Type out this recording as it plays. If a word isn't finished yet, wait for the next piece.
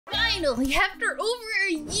Finally, after over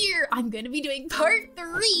a year, I'm gonna be doing part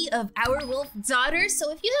 3 of Our Wolf Daughter.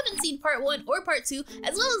 So if you haven't seen part 1 or part 2,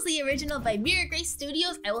 as well as the original by Mira Grace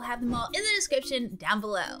Studios, I will have them all in the description down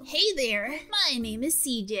below. Hey there, my name is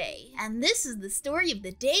CJ, and this is the story of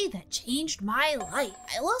the day that changed my life.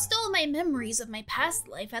 I lost all my memories of my past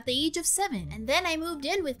life at the age of 7, and then I moved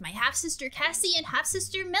in with my half-sister Cassie and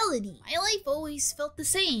half-sister Melody. My life always felt the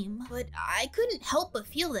same, but I couldn't help but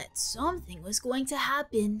feel that something was going to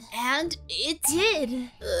happen. And it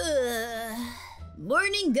did.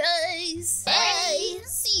 Morning, guys. Hey,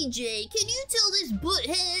 CJ, can you tell this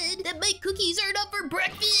butthead that my cookies aren't up for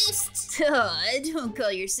breakfast? Don't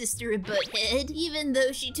call your sister a butthead, even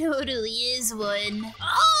though she totally is one.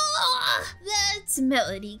 Oh, that's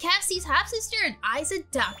Melody, Cassie's half-sister and I's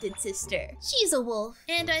adopted sister. She's a wolf,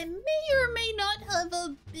 and I may or may not have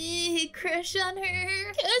a big crush on her.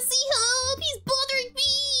 Cassie, help! He's bothering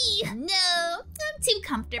me! No, I'm too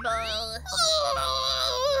comfortable.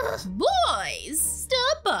 Boys,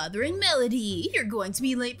 stop bothering Melody. You're going to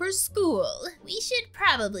be late for school. We should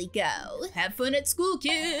probably go. Have fun at school,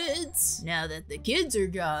 kids. Now that the kids are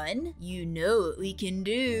gone, you know what we can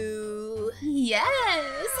do.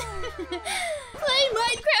 Yes! Play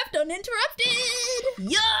Minecraft uninterrupted!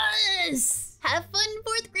 Yes! Have fun,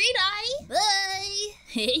 4th grade, Bye!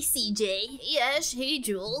 Hey, CJ. Hey, Ash. Hey,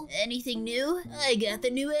 Jewel. Anything new? I got the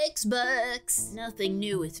new Xbox. Nothing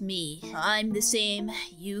new with me. I'm the same.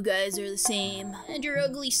 You guys are the same. And your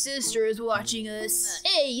ugly sister is watching us.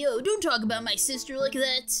 Hey, yo, don't talk about my sister like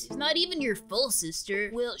that. She's not even your full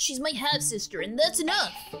sister. Well, she's my half-sister, and that's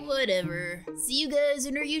enough. Whatever. See you guys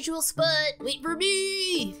in our usual spot. Wait for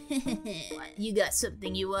me! You got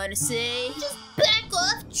something you want to say? Just back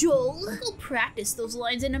off, Joel. Go practice those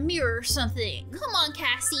lines in a mirror or something. Come on,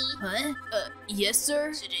 Cassie. Huh? Yes,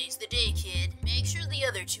 sir? Today's the day, kid. Make sure the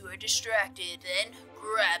other two are distracted, then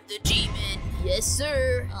grab the demon. Yes,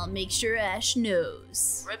 sir. I'll make sure Ash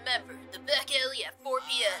knows. Remember, the back alley at 4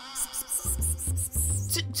 p.m.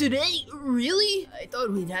 Today? Really? I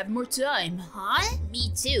thought we'd have more time. Huh?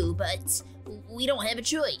 Me too, but we don't have a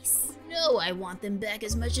choice. No, I want them back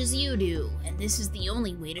as much as you do, and this is the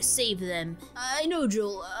only way to save them. I know,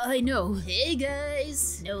 Joel, I know. Hey,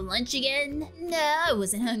 guys. No lunch again? No, I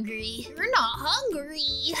wasn't hungry. You're not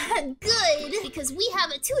hungry. Good, because we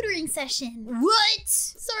have a tutoring session. What?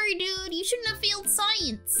 Sorry, dude, you shouldn't have failed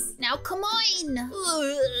science. Now, come on.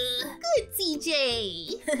 Good,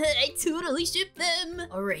 CJ. I totally shipped them.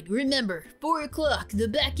 All right, remember, 4 o'clock, the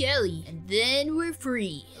back alley, and then we're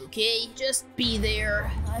free, okay? Just be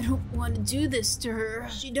there. I don't want to do this to her.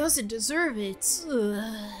 She doesn't deserve it.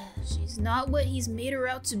 She's not what he's made her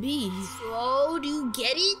out to be. So, do you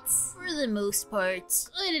get it? For the most part.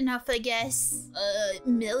 Good enough, I guess.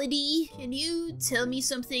 Melody, can you tell me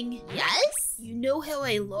something? Yes? You know how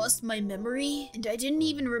I lost my memory? And I didn't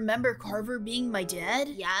even remember Carver being my dad?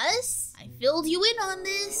 Yes? I filled you in on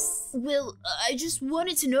this. Well, I just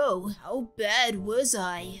wanted to know, how bad was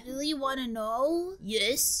I? Really want to know?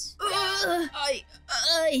 Yes? I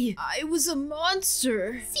was a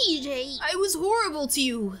monster. CJ. I was horrible to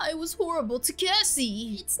you. I was horrible to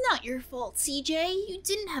Cassie. It's not your fault, CJ. You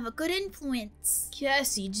didn't have a good influence.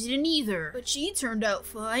 Cassie didn't either, but she turned out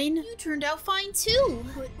fine. You turned out fine too.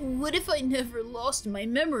 But what if I never lost my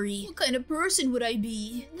memory? What kind of person would I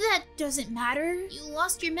be? That doesn't matter. You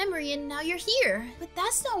lost your memory and now you're here. But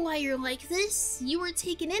that's not why you're like this. You were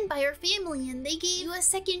taken in by our family and they gave you a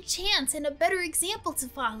second chance and a better example to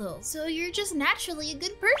follow. So you're just naturally a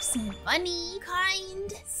good person. Funny,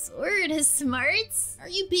 kind, sorta smart. Are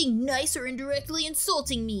you being nice or indirectly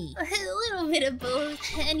insulting me? A little bit of both.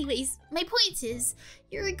 Anyways, my point is,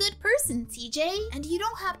 you're a good person, CJ, and you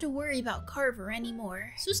don't have to worry about Carver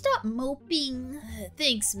anymore. So stop moping.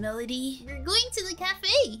 Thanks, Melody. We're going to the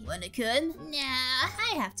cafe. Wanna come? Nah,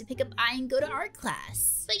 I have to pick up I and go to art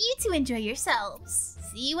class. But you two enjoy yourselves.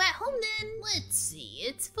 See you at home then. Let's see,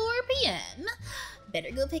 it's 4 p.m.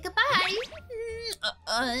 Better go pick up I.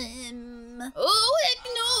 Oh, heck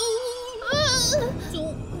no!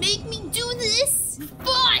 Don't make me do this!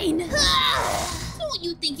 Fine! Don't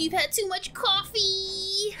you think you've had too much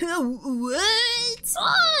coffee? What?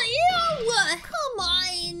 Oh, ew! Come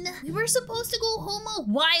on! We were supposed to go home a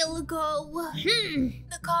while ago.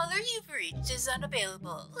 The caller you've reached is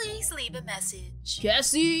unavailable. Please leave a message.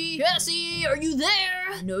 Cassie! Cassie, are you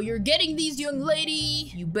there? I know you're getting these, young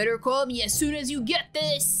lady. You better call me as soon as you get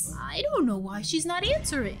this. I don't know why she's not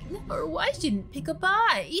answering, or why she didn't pick up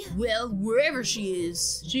I. Well, wherever she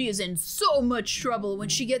is in so much trouble when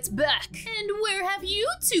she gets back. And where have you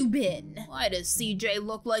two been? Why does CJ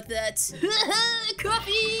look like that?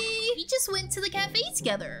 Coffee! We just went to the cafe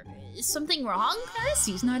together. Is something wrong?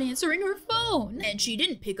 Cassie's not answering her phone. And she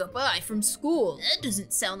didn't pick up I from school. That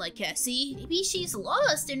doesn't sound like Cassie. Maybe she's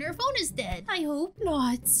lost and her phone is dead. I hope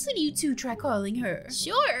not. Could you two try calling her?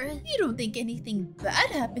 Sure. You don't think anything bad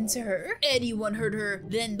happened to her? Anyone hurt her,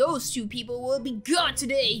 then those two people will be gone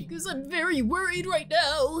today. Because I'm very worried right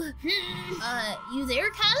now. You there,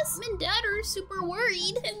 Cass? Mom and Dad are super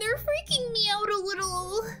worried. And they're freaking me out a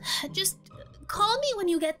little. Just call me when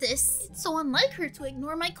you get this. It's so unlike her to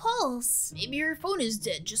ignore my calls. Maybe her phone is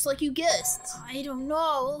dead, just like you guessed. I don't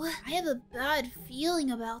know. I have a bad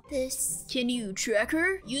feeling about this. Can you track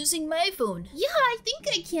her using my phone? Yeah, I think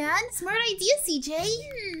I can. Smart idea,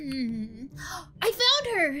 CJ. I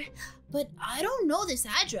found her. But I don't know this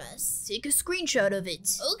address. Take a screenshot of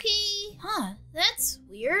it. Okay. Huh, that's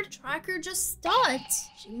weird. Tracker just stopped.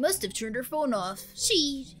 She must have turned her phone off.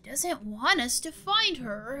 She doesn't want us to find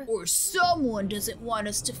her. Or someone doesn't want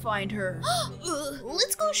us to find her.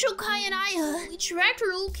 Let's go show Kai and Aya. We tracked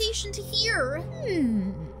her location to here.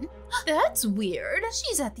 That's weird.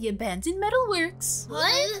 She's at the abandoned metalworks.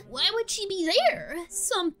 What? Why would she be there?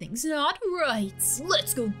 Something's not right.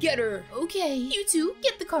 Let's go get her. Okay, you two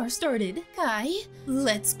get the car started. Kai,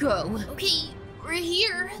 let's go. Okay, we're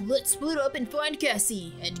here. Let's split up and find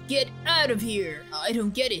Cassie and get out of here. I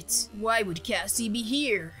don't get it. Why would Cassie be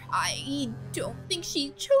here? I don't think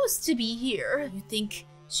she chose to be here. You think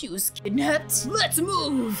she was kidnapped? Let's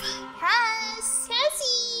move.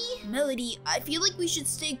 Cassie. Melody, I feel like we should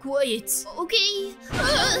stay quiet. Okay.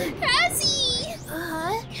 Cassie!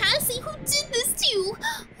 Cassie, who did this to you?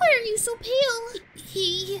 Why are you so pale?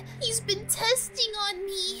 He's been testing on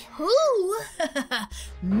me. Who?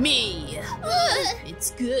 Me.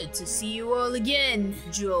 It's good to see you all again.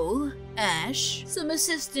 Joel, Ash, some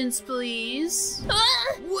assistance, please.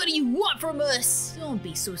 What do you want from us? Don't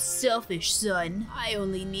be so selfish, son. I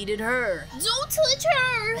only needed her. Don't touch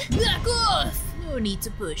her! Back off! No need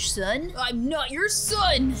to push, son. I'm not your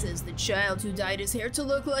son, says the child who dyed his hair to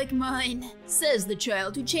look like mine. Says the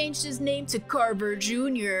child who changed his name to Carver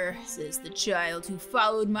Jr. Says the child who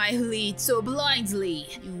followed my lead so blindly.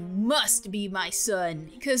 You must be my son,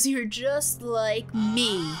 because you're just like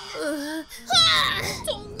me.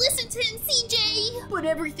 Don't listen to him, CJ! But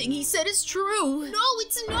everything he said is true. No,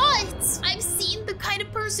 it's not! I've seen the kind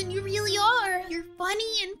of person you really are. You're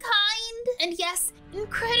funny and kind, and yes,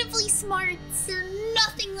 incredibly smart. You're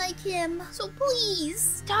nothing like him. So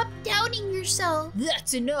please, stop doubting yourself.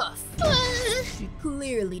 That's enough. She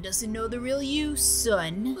clearly doesn't know the real you,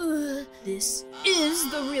 son. This is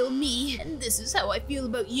the real me, and this is how I feel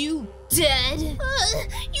about you, Dad.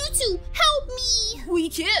 You two, help me. We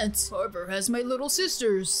can't. Carver has my little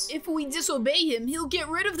sisters. If we disobey him, he'll get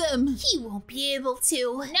rid of them. He won't be able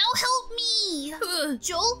to. Now help me.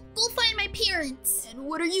 Joel, go find my parents. And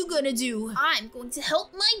what are you gonna do? I'm going to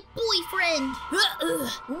help my boyfriend.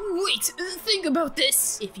 Wait, think about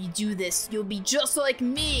this. If you do this, you'll be just like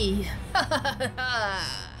me.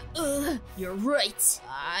 You're right.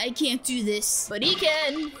 I can't do this, but he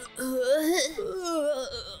can.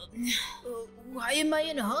 Why am I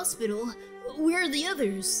in a hospital? Where are the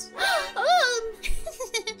others?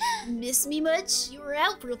 Miss me much? You were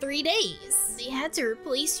out for 3 days. They had to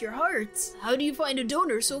replace your heart. How do you find a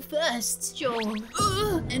donor so fast, Joel?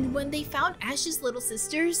 And when they found Ash's little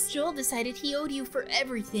sisters, Joel decided he owed you for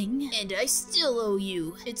everything. And I still owe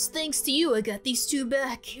you. It's thanks to you I got these two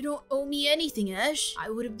back. You don't owe me anything, Ash. I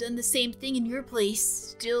would have done the same thing in your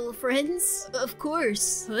place. Still friends? Of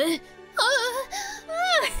course. What?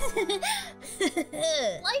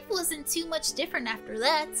 Life wasn't too much different after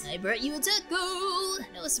that. I brought you a taco.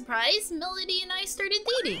 No surprise, Melody and I started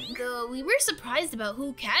dating. Though we were surprised about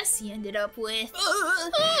who Cassie ended up with.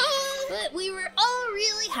 But we were all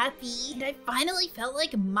really happy. And I finally felt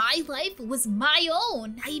like my life was my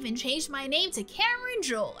own. I even changed my name to Cameron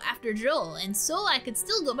Joel after Joel, and so I could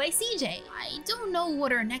still go by CJ. I don't know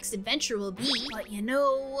what our next adventure will be, but you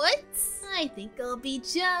know what? I think I'll be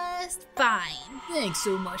just fine. Thanks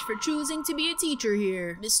so much for choosing to be a teacher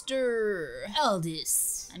here, Mr.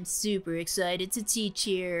 Aldis. I'm super excited to teach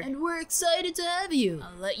here, and we're excited to have you.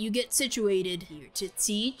 I'll let you get situated here to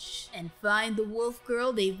teach and find the wolf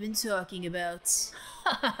girl they've been talking about.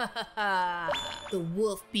 The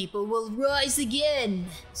wolf people will rise again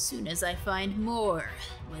as soon as I find more,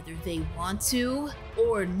 whether they want to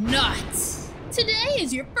or not. Today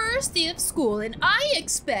is your first day of school, and I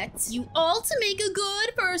expect you all to make a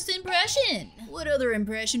good first impression. What other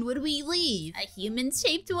impression would we leave? A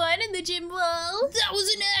human-shaped one in the gym wall? That was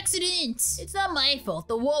an accident. It's not my fault.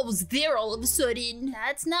 The wall was there all of a sudden.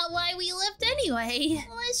 That's not why we left anyway.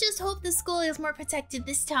 Let's just hope the school is more protected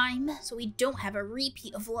this time, so we don't have a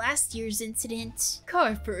repeat of last year's incident.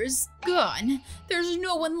 Carper's gone. There's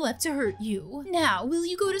no one left to hurt you. Now, will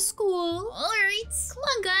you go to school? Alright, come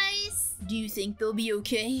on guys. Do you think they'll be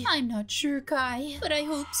okay? I'm not sure, Kai, but I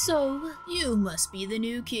hope so. You must be the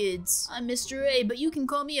new kids. I'm Mr. A, but you can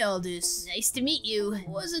call me Aldous. Nice to meet you.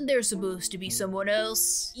 Wasn't there supposed to be someone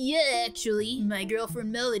else? Yeah, actually. My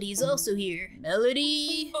girlfriend Melody's also here.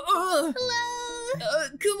 Melody? Hello?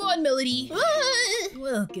 Come on, Melody.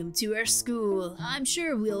 Welcome to our school. I'm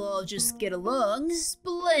sure we'll all just get along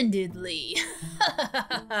splendidly.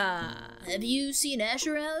 Have you seen Ash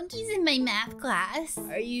around? He's in my math class.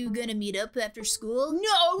 Are you gonna meet up after school?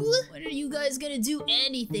 No! When are you guys gonna do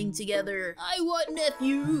anything together? I want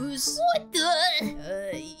nephews. What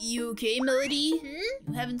the? You okay, Melody?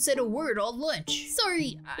 You haven't said a word all lunch.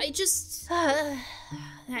 Sorry, I just,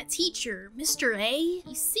 that teacher, Mr. A,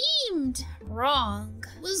 he seemed wrong.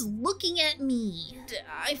 Was looking at me.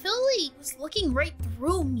 I felt like he was looking right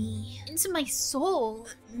through me, into my soul.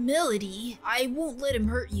 Melody, I won't let him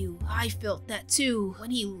hurt you. I felt that too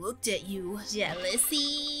when he looked at you.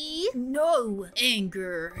 Jealousy? No,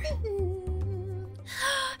 anger.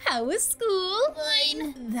 How was school?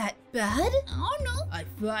 Fine. That bad? I don't know. I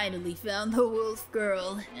finally found the wolf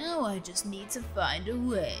girl. Now I just need to find a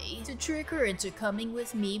way to trick her into coming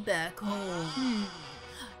with me back home.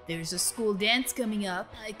 There's a school dance coming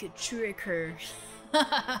up. I could trick her.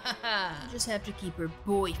 Just have to keep her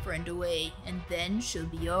boyfriend away, and then she'll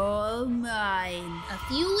be all mine. A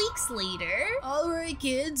few weeks later. Alright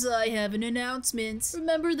kids, I have an announcement.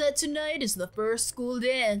 Remember that tonight is the first school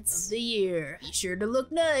dance of the year. Be sure to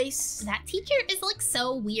look nice. That teacher is like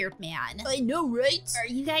so weird, man. I know, right? Are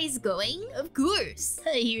you guys going? Of course.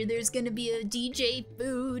 I hear there's gonna be a DJ,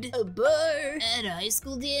 food, a bar, and a high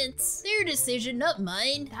school dance. Their decision, not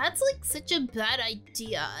mine. That's like such a bad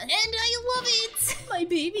idea. And I love it! My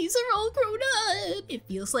babies are all grown up. It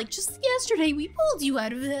feels like just yesterday we pulled you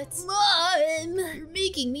out of it. Mom, you're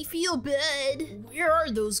making me feel bad. Where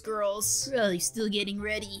are those girls? Probably still getting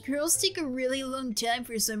ready. Girls take a really long time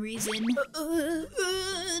for some reason.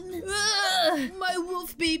 My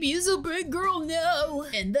wolf baby is a big girl now.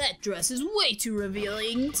 And that dress is way too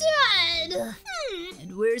revealing. Dad!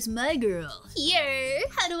 And where's my girl? Here.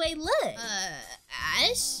 How do I look?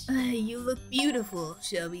 Ash? You look beautiful.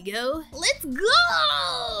 Shall we go? Let's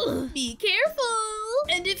go! Be careful!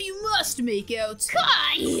 And if you must make out,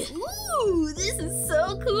 Kai! Ooh, this is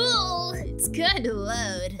so cool! It's kinda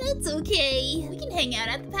loud. That's okay. We can hang out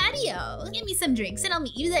at the patio. Get me some drinks and I'll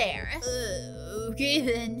meet you there. Okay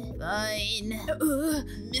then. Fine.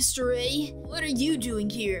 Mr. A, what are you doing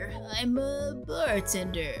here? I'm a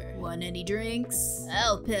bartender. Want any drinks?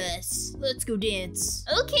 I'll pass. Let's go dance.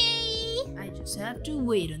 Okay! I just have to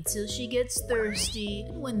wait until she gets thirsty.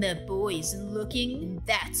 And when that boy isn't looking,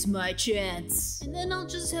 that's my chance. And then I'll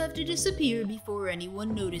just have to disappear before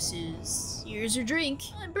anyone notices. Here's your drink.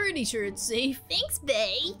 I'm pretty sure it's safe. Thanks,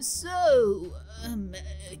 bae. So,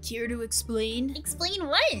 care to explain? Explain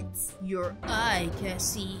what? Your eye,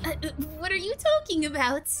 Cassie. What are you talking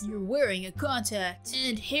about? You're wearing a contact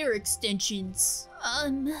and hair extensions.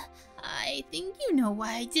 I think you know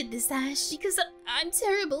why I did this, Ash. Because I'm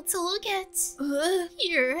terrible to look at.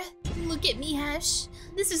 Here, look at me, Ash.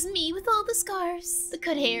 This is me with all the scars, the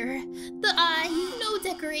cut hair, the eye, no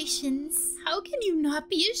decorations. How can you not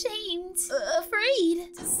be ashamed?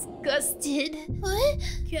 Afraid? Disgusted? What?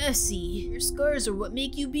 Cassie, your scars are what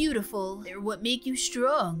make you beautiful. They're what make you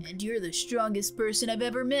strong. And you're the strongest person I've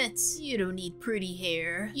ever met. You don't need pretty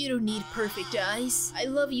hair. You don't need perfect eyes. I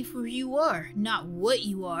love you for who you are, not what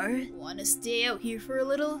you are. Wanna stay out here for a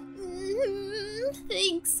little?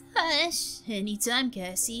 Thanks, Ash. Anytime,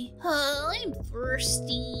 Cassie. I'm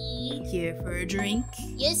thirsty. Care for a drink?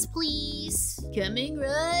 Yes, please. Coming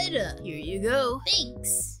right up. Here you go.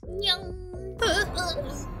 Thanks. Why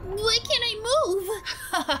can't I move?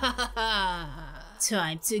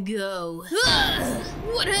 Time to go.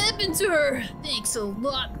 What happened to her? Thanks a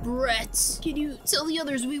lot, Brett. Can you tell the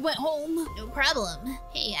others we went home? No problem.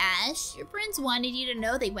 Hey, Ash, your friends wanted you to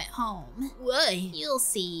know they went home. Why? You'll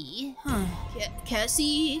see.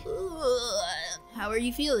 Cassie? How are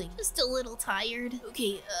you feeling? Just a little tired.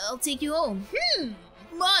 Okay, I'll take you home.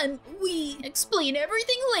 Mom, we explain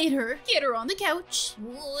everything later. Get her on the couch.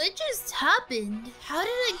 What just happened? How did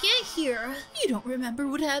I get here? You don't remember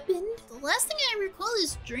what happened? The last thing I recall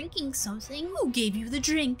is drinking something. Who gave you the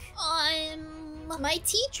drink? My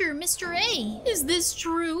teacher, Mr. A. Is this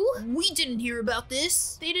true? We didn't hear about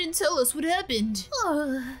this. They didn't tell us what happened.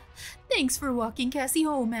 Thanks for walking Cassie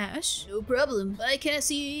home, Ash. No problem. Bye,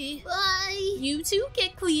 Cassie. Bye. You two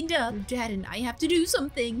get cleaned up. Your dad and I have to do some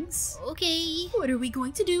things. Okay. What are we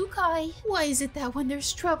going to do, Kai? Why is it that when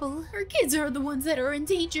there's trouble, our kids are the ones that are in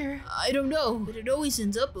danger? I don't know, but it always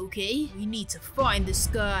ends up okay. We need to find this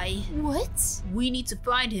guy. What? We need to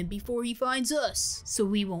find him before he finds us, so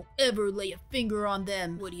we won't ever lay a finger on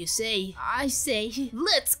them. What do you say? I say,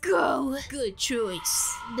 let's go. Good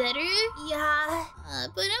choice. Better? Yeah.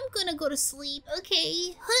 But I'm gonna go to sleep.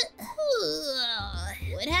 Okay.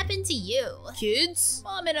 What happened to you? Kids,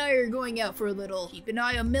 Mom and I are going out for a little. Keep an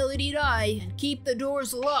eye on Melody and I, and keep the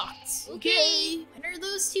doors locked. Okay? When are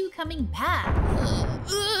those two coming back?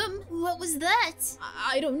 What was that?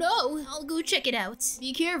 I don't know. I'll go check it out.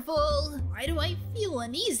 Be careful. Why do I feel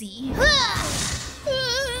uneasy?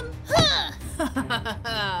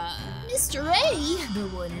 Mr. A! The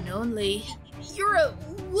one and only. You're a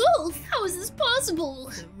wolf! How is this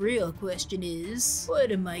possible? The real question is,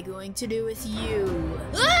 what am I going to do with you?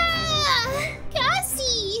 Ah!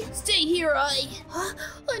 Cassie! Stay here,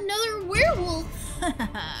 Another werewolf!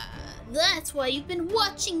 That's why you've been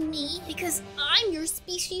watching me, because I'm your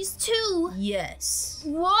species too. Yes.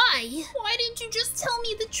 Why? Why didn't you just tell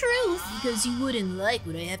me the truth? Because you wouldn't like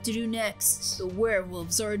what I have to do next. The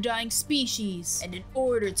werewolves are a dying species, and in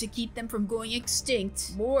order to keep them from going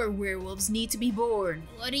extinct, more werewolves need to be born.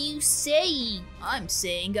 What are you saying? I'm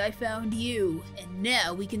saying I found you, and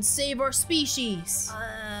now we can save our species.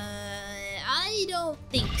 I don't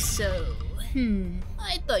think so.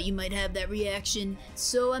 I thought you might have that reaction,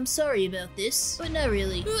 so I'm sorry about this, but not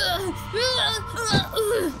really.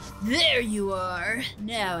 There you are.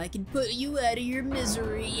 Now I can put you out of your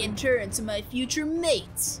misery and turn to my future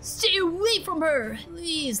mate. Stay away from her!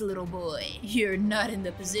 Please, little boy. You're not in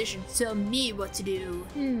the position to tell me what to do.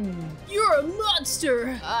 You're a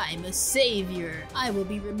monster! I'm a savior. I will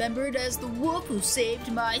be remembered as the wolf who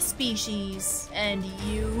saved my species. And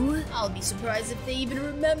you? I'll be surprised if they even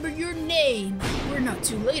remember your name. We're not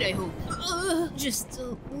too late, I hope. Just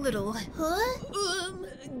a little. Huh?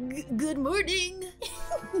 Good morning.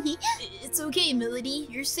 It's okay, Melody.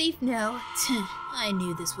 You're safe now. I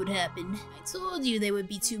knew this would happen. I told you they would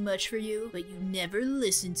be too much for you, but you never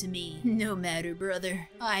listened to me. No matter, brother.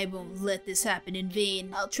 I won't let this happen in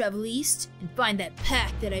vain. I'll travel east and find that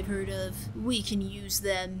pack that I've heard of. We can use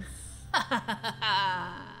them.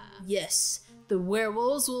 Yes. The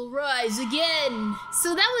werewolves will rise again!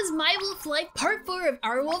 So that was My Wolf Life Part 4 of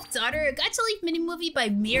Our Wolf Daughter, a Gacha Life mini-movie by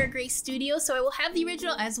Mira Grace Studio. So I will have the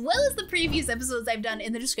original as well as the previous episodes I've done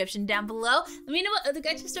in the description down below. Let me know what other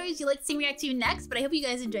Gacha stories you'd like to see me react to next, but I hope you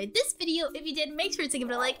guys enjoyed this video. If you did, make sure to give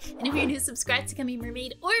it a like, and if you're new, subscribe to Gaming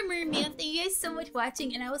Mermaid or Merman. Thank you guys so much for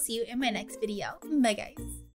watching, and I will see you in my next video. Bye guys!